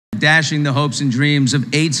dashing the hopes and dreams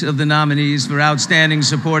of 8 of the nominees for Outstanding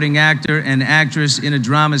Supporting Actor and Actress in a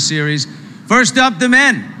Drama Series. First up, the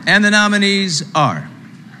men, and the nominees are...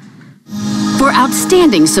 For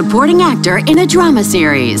Outstanding Supporting Actor in a Drama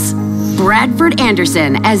Series, Bradford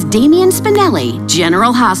Anderson as Damian Spinelli,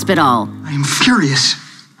 General Hospital. I am furious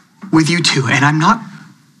with you two, and I'm not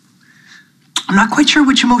quite sure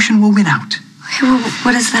which emotion will win out. Okay, well,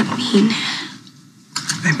 what does that mean?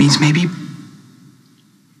 That means maybe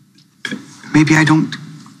I don't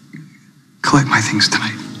collect my things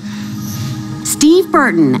tonight. Steve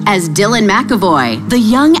Burton as Dylan McAvoy, The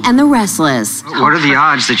Young and the Restless. What are the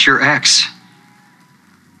odds that your ex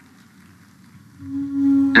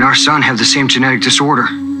and our son have the same genetic disorder?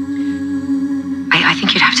 I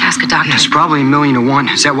think you'd have to ask a doctor. It's probably 1,000,000 to 1.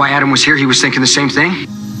 Is that why Adam was here? He was thinking the same thing?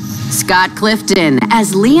 Scott Clifton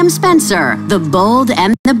as Liam Spencer, The Bold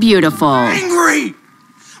and the Beautiful. Angry!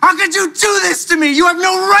 How could you do this to me? You have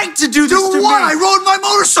no right to do this to me. Do what? I rode my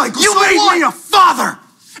motorcycle. You made me a father,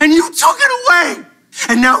 and you took it away,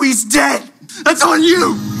 and now he's dead. That's on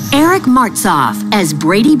you. Eric Martzoff as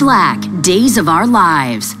Brady Black, Days of Our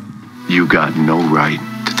Lives. You got no right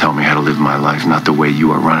to tell me how to live my life, not the way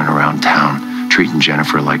you are running around town, treating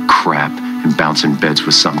Jennifer like crap and bouncing beds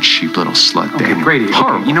with some cheap little slut. Okay, Brady,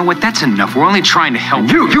 okay, you know what? That's enough. We're only trying to help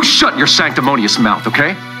You shut your sanctimonious mouth,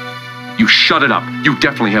 okay? You shut it up. You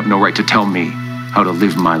definitely have no right to tell me how to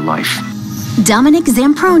live my life. Dominic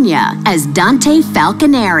Zampronia as Dante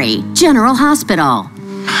Falconeri, General Hospital.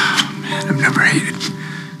 Man, I've never hated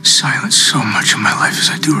silence so much in my life as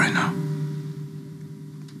I do right now.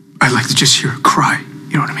 I'd like to just hear her cry.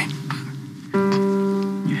 You know what I mean?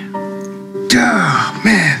 Yeah. Duh,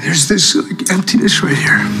 man, there's this like, emptiness right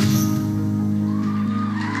here.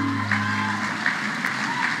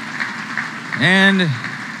 And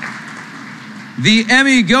the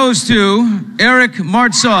Emmy goes to Eric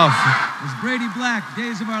Martzoff as Brady Black,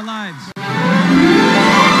 Days of Our Lives.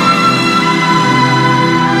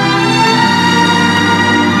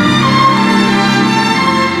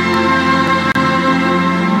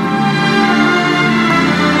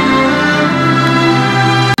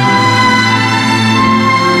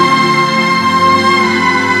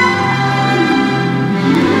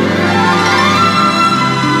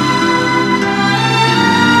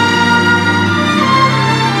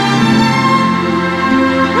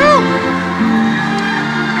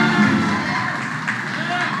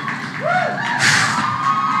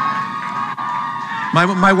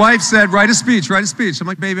 My wife said, write a speech, write a speech. I'm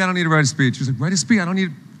like, baby, I don't need to write a speech. She's like, write a speech, I don't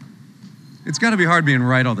need... It's gotta be hard being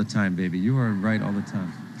right all the time, baby. You are right all the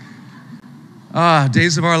time.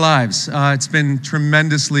 Days of Our Lives. It's been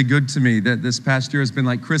tremendously good to me. That this past year has been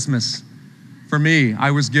like Christmas for me.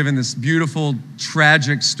 I was given this beautiful,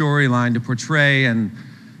 tragic storyline to portray and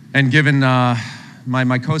given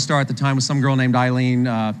my co-star at the time was some girl named Eileen.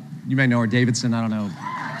 You may know her, Davidson, I don't know.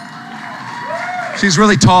 She's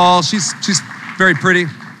really tall, she's very pretty,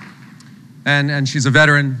 and she's a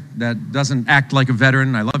veteran that doesn't act like a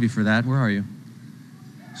veteran. I love you for that. Where are you?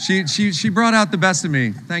 She brought out the best of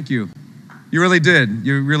me. Thank you. You really did.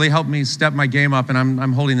 You really helped me step my game up, and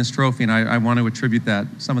I'm holding this trophy, and I want to attribute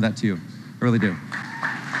some of that to you. I really do.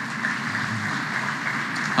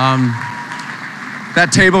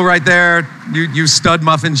 That table right there, you stud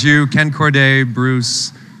muffins, you, Ken Corday,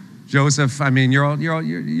 Bruce, Joseph. I mean,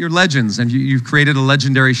 you're legends, and you've created a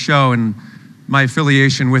legendary show, and my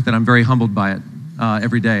affiliation with it, I'm very humbled by it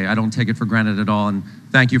every day. I don't take it for granted at all, and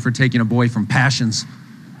thank you for taking a boy from Passions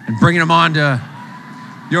and bringing him on to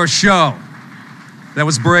your show. That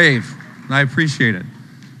was brave, and I appreciate it.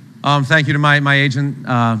 Thank you to my agent,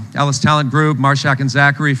 Ellis Talent Group, Marshak and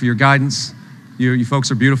Zachary, for your guidance. You folks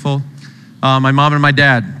are beautiful. My mom and my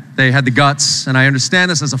dad, they had the guts, and I understand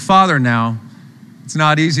this as a father now. It's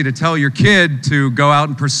not easy to tell your kid to go out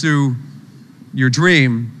and pursue your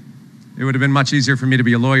dream. It would have been much easier for me to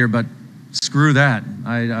be a lawyer, but screw that.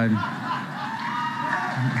 I'm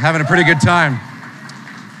having a pretty good time.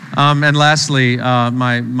 And lastly,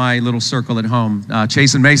 my little circle at home,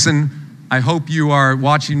 Chase and Mason, I hope you are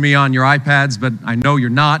watching me on your iPads, but I know you're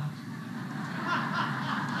not.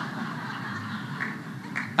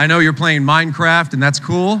 I know you're playing Minecraft, and that's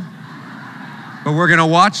cool, but we're gonna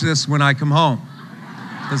watch this when I come home.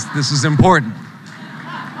 This is important.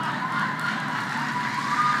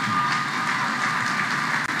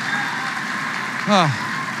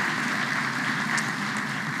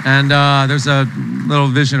 And there's a little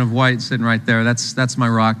vision of white sitting right there. That's my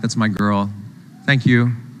rock, that's my girl. Thank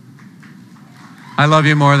you. I love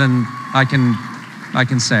you more than I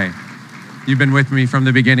can say. You've been with me from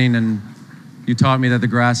the beginning, and you taught me that the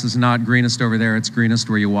grass is not greenest over there, it's greenest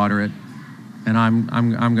where you water it. and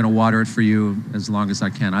I'm going to water it for you as long as I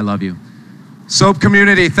can. I love you. Soap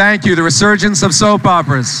community, thank you. The resurgence of soap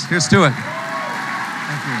operas. Here's to it.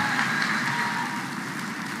 Thank you.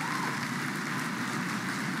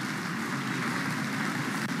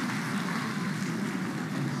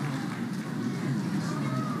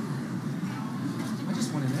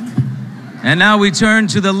 And now we turn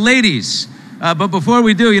to the ladies. But before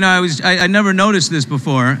we do, I never noticed this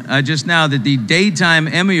before, just now, that the Daytime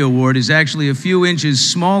Emmy Award is actually a few inches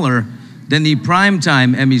smaller than the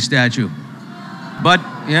Primetime Emmy statue. But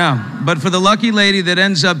for the lucky lady that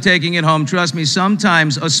ends up taking it home, trust me,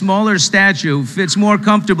 sometimes a smaller statue fits more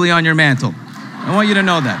comfortably on your mantle. I want you to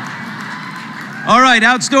know that. All right,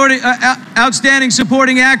 outstanding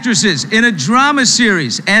supporting actresses in a drama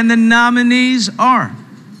series, and the nominees are...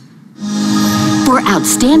 For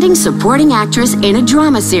Outstanding Supporting Actress in a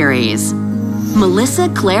Drama Series, Melissa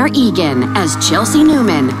Claire Egan as Chelsea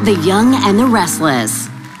Newman, The Young and the Restless.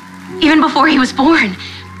 Even before he was born,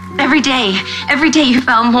 every day you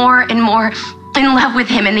fell more and more in love with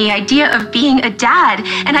him and the idea of being a dad.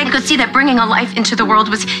 And I could see that bringing a life into the world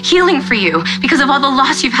was healing for you because of all the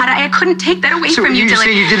loss you've had. I couldn't take that away from you. So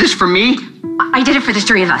you say you did this for me? I did it for the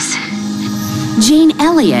three of us. Jane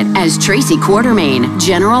Elliott as Tracy Quartermain,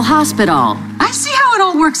 General Hospital. I see how it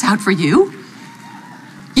all works out for you.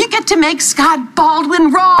 You get to make Scott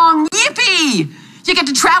Baldwin wrong. Yippee! You get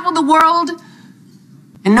to travel the world.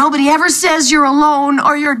 And nobody ever says you're alone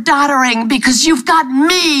or you're doddering because you've got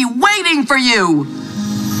me waiting for you.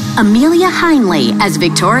 Amelia Heinle as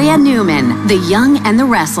Victoria Newman, The Young and the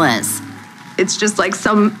Restless. It's just like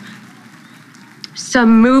some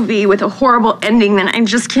movie with a horrible ending that I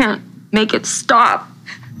just can't make it stop.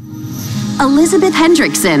 Elizabeth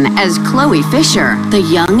Hendrickson as Chloe Fisher, The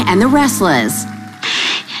Young and the Restless.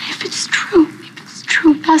 And if it's true,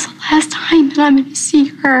 that's the last time that I'm going to see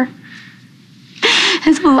her.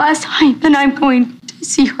 It's the last time that I'm going to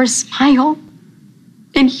see her smile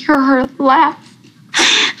and hear her laugh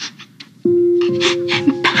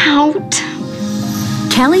and pout.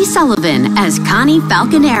 Kelly Sullivan as Connie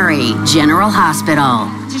Falconeri, General Hospital.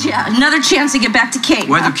 Yeah, another chance to get back to Kate.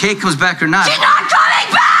 Whether Kate comes back or not. She's not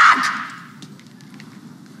coming back!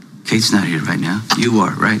 Kate's not here right now. You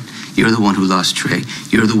are, right? You're the one who lost Trey.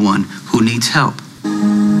 You're the one who needs help.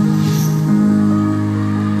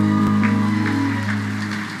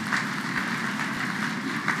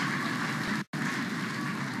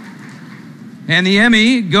 And the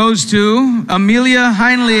Emmy goes to Amelia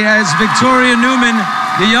Heinle as Victoria Newman,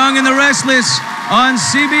 The Young and the Restless on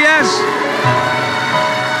CBS.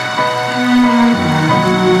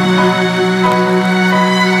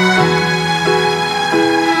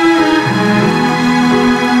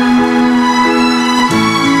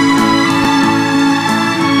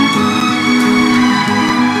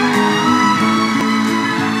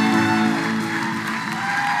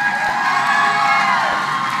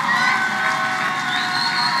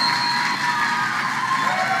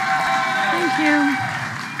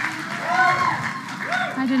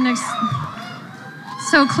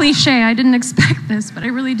 So cliche, I didn't expect this, but I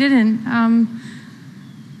really didn't.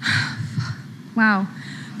 Wow.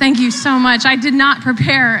 Thank you so much. I did not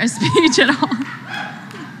prepare a speech at all.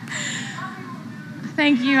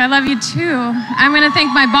 Thank you. I love you too. I'm going to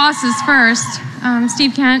thank my bosses first.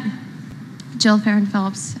 Steve Kent, Jill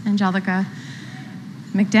Farron-Phillips, Angelica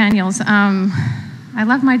McDaniels. I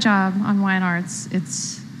love my job on Wine Arts.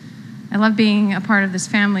 I love being a part of this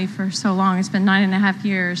family for so long. It's been 9.5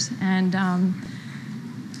 years. And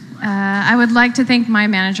I would like to thank my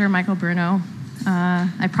manager, Michael Bruno.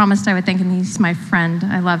 I promised I would thank him. He's my friend.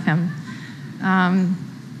 I love him.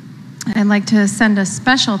 I'd like to send a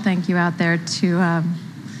special thank you out there to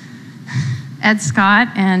Ed Scott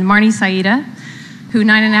and Marnie Saida, who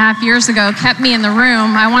 9.5 years ago kept me in the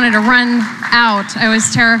room. I wanted to run out. I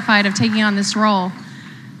was terrified of taking on this role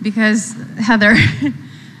because Heather.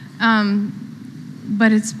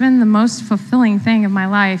 But it's been the most fulfilling thing of my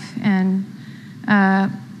life. And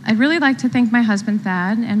I'd really like to thank my husband,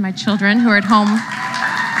 Thad, and my children who are at home.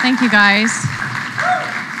 Thank you, guys.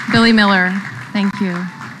 Billy Miller, thank you.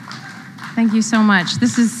 Thank you so much.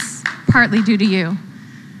 This is partly due to you,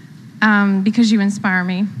 because you inspire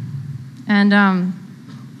me. And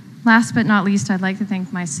last but not least, I'd like to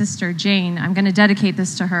thank my sister, Jane. I'm going to dedicate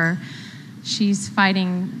this to her. She's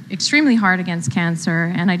fighting extremely hard against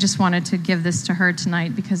cancer, and I just wanted to give this to her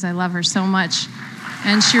tonight because I love her so much.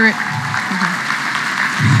 And she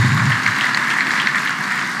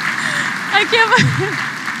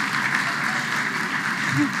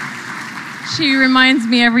reminds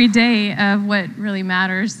me every day of what really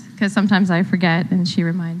matters, because sometimes I forget, and she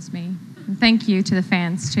reminds me. And thank you to the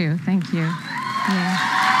fans, too. Thank you.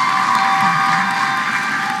 Yeah.